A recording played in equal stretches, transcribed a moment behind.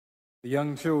The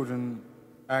young children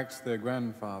asked their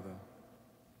grandfather,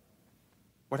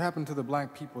 "What happened to the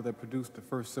black people that produced the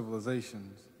first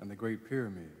civilizations and the Great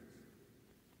Pyramids?"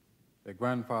 Their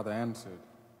grandfather answered,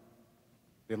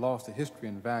 "They lost the history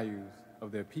and values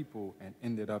of their people and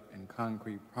ended up in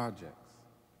concrete projects."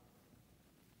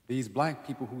 These black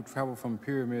people who travel from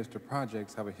pyramids to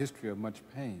projects have a history of much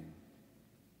pain.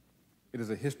 It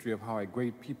is a history of how a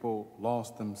great people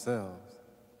lost themselves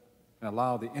and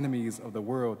allowed the enemies of the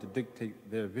world to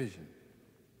dictate their vision.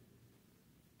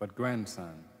 But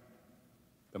grandson,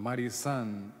 the mighty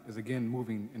sun is again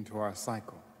moving into our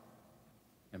cycle,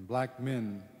 and black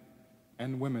men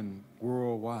and women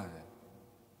worldwide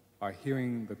are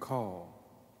hearing the call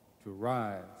to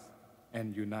rise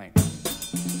and unite.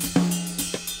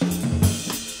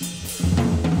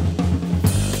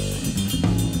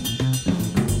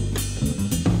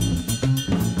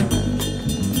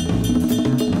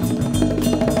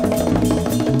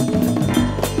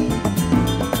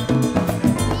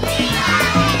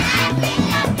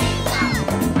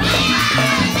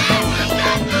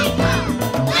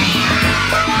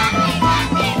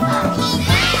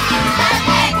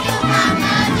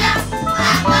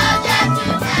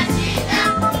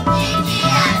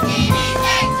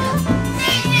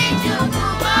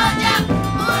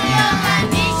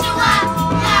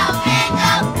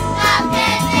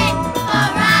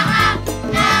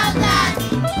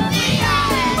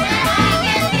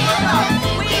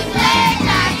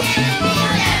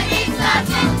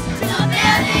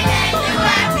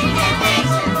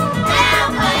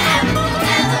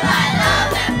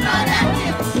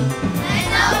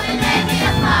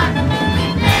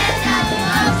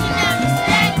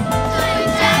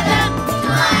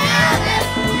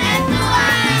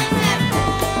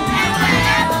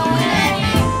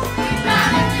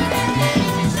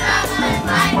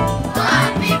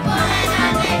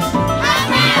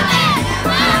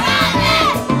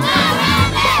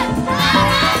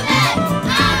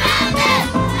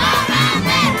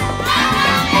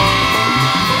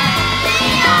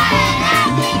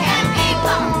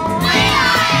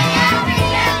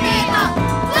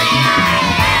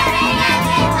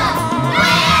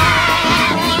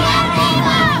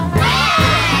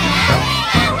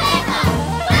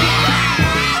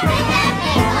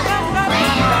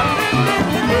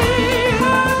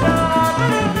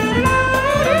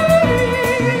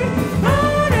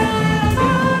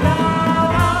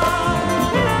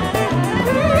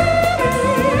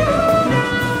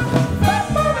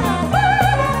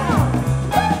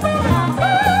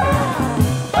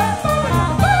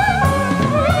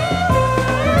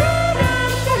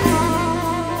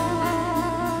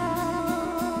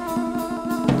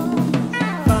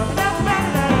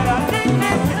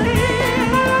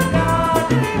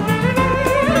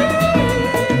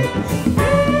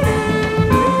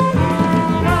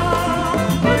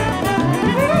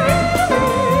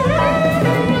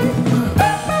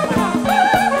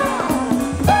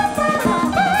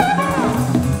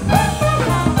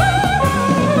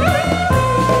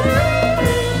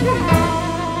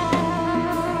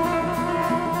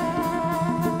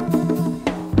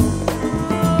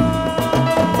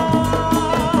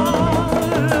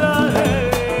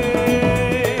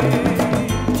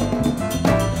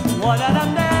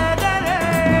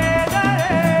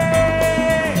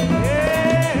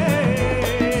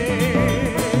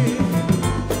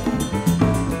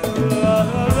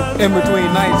 In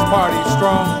between nights, parties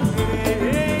strong.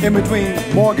 In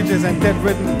between mortgages and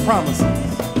debt-ridden promises.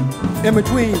 In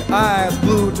between eyes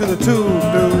glued to the tube,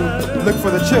 dude, look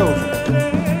for the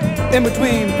children. In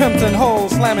between pimps and hoes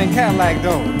slamming Cadillac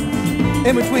doors.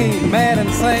 In between mad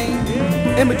and sane.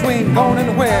 In between going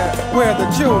anywhere, where the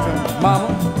children,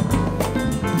 mama,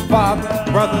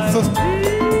 father, brother, sister.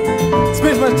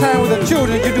 Spend as much time with the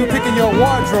children you do picking your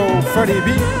wardrobe, Freddie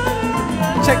B.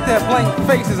 Check their blank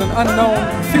faces and unknown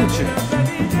futures.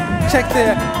 Check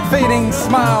their fading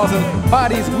smiles and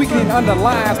bodies weakening under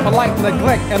lies, polite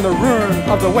neglect, and the ruin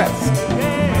of the West.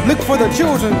 Look for the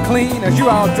children clean as you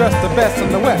outdress the best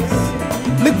in the West.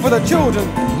 Look for the children,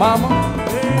 mama.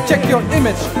 Check your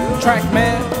image, track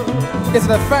man. Is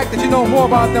it a fact that you know more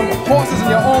about them horses than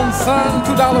your own son,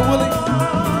 $2 Willie?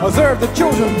 Observe the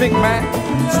children, Big Mac.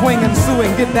 Swing and sue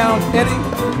and get down, Eddie.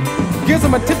 Give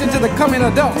some attention to the coming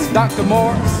adults, Dr.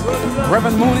 Morris,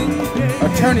 Reverend Mooney,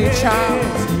 Attorney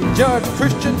Childs, Judge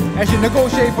Christian, as you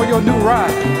negotiate for your new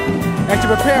ride, as you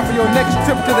prepare for your next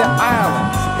trip to the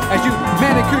islands, as you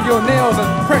manicure your nails and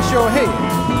press your head,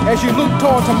 as you look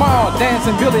toward tomorrow,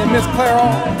 Dancing Billy and Miss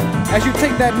Clairol, as you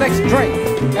take that next drink,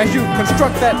 as you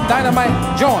construct that dynamite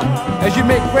joint, as you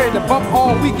make ready to bump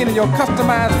all weekend in your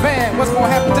customized van. What's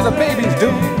gonna happen to the babies,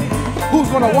 dude? Who's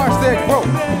gonna watch their growth,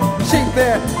 shape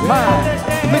their minds?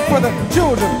 Look for the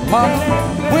children, mama.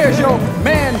 Where's your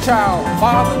man-child,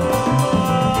 father?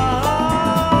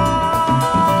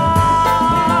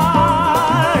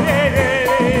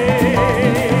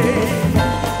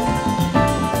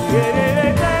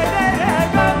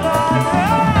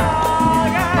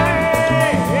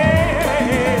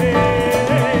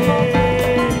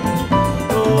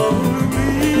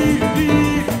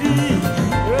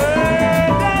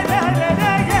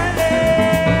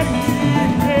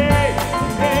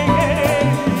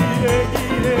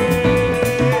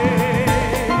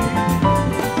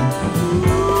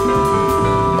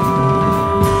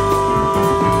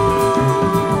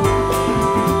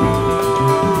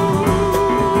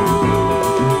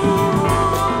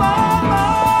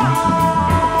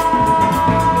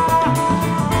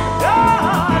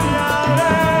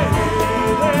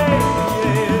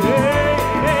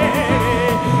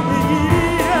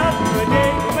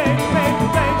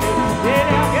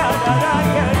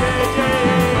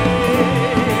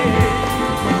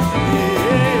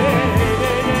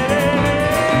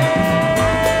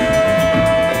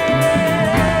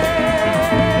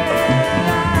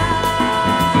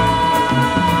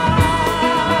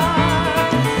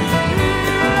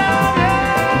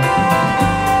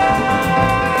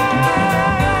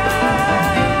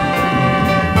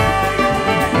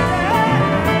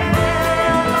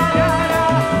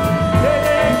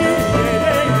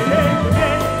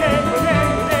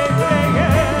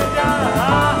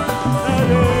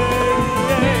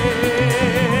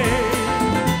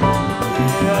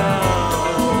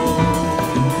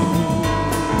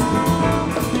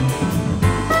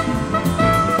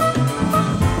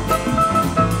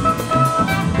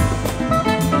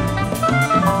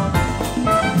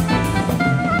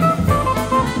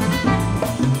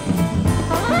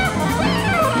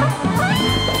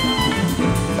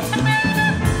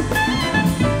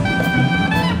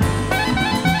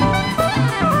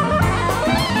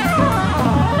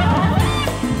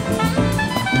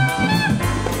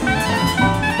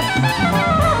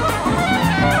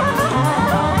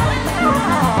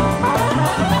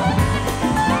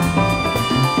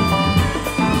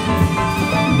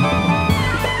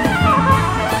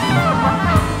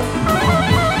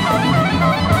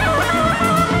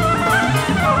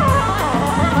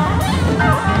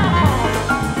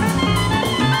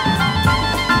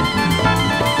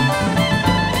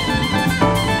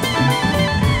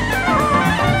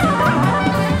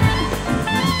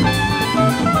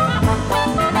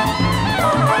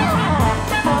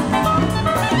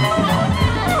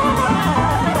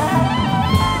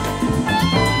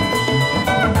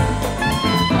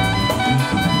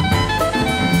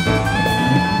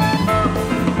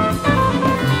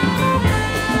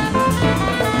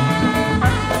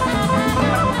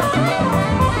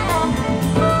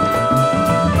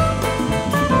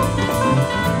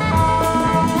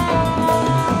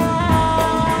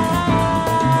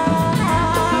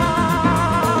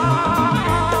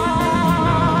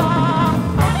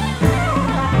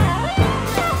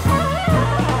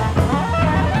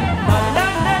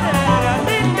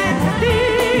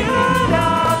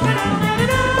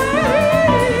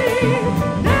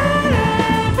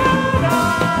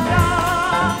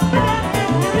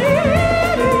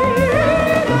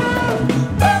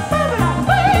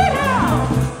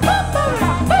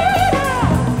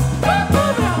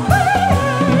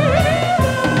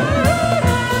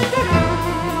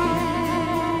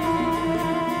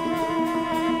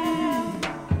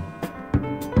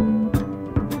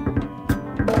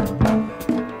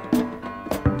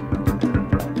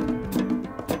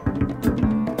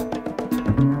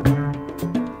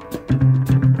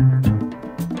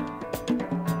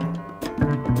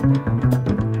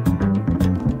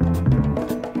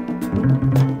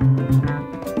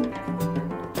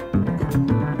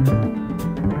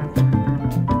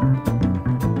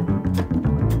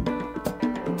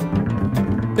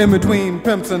 In between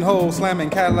pimps and hoes slamming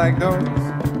Cadillac doors,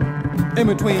 in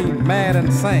between mad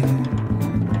and sane,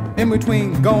 in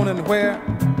between gone and where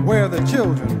are the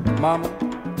children, mama?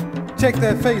 Check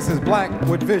their faces black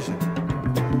with vision.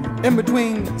 In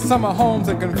between summer homes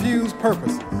and confused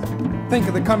purposes, think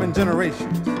of the coming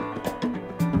generations.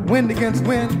 Wind against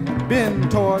wind,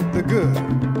 bend toward the good.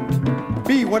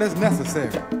 Be what is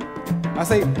necessary. I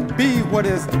say, be what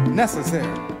is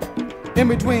necessary. In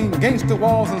between gangster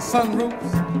walls and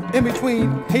sunroofs, in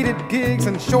between hated gigs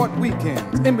and short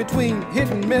weekends, in between hit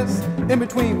and miss, in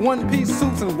between one-piece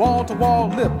suits and wall-to-wall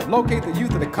lip, locate the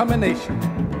youth of the coming nation.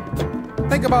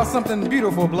 Think about something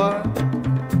beautiful, blood.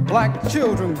 Black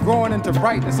children growing into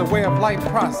brightness, a way of life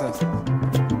processes.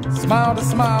 Smile to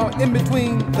smile, in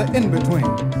between the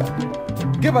in-betweens.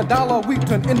 Give $1 a week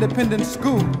to an independent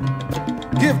school.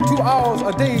 Give 2 hours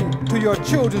a day to your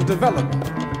children's development.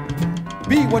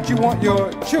 Be what you want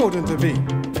your children to be.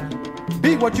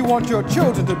 Be what you want your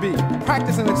children to be.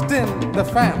 Practice and extend the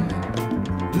family.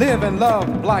 Live and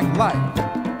love black life.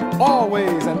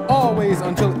 Always and always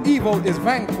until evil is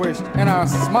vanquished and our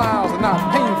smiles are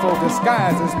not painful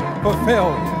disguises for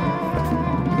failure.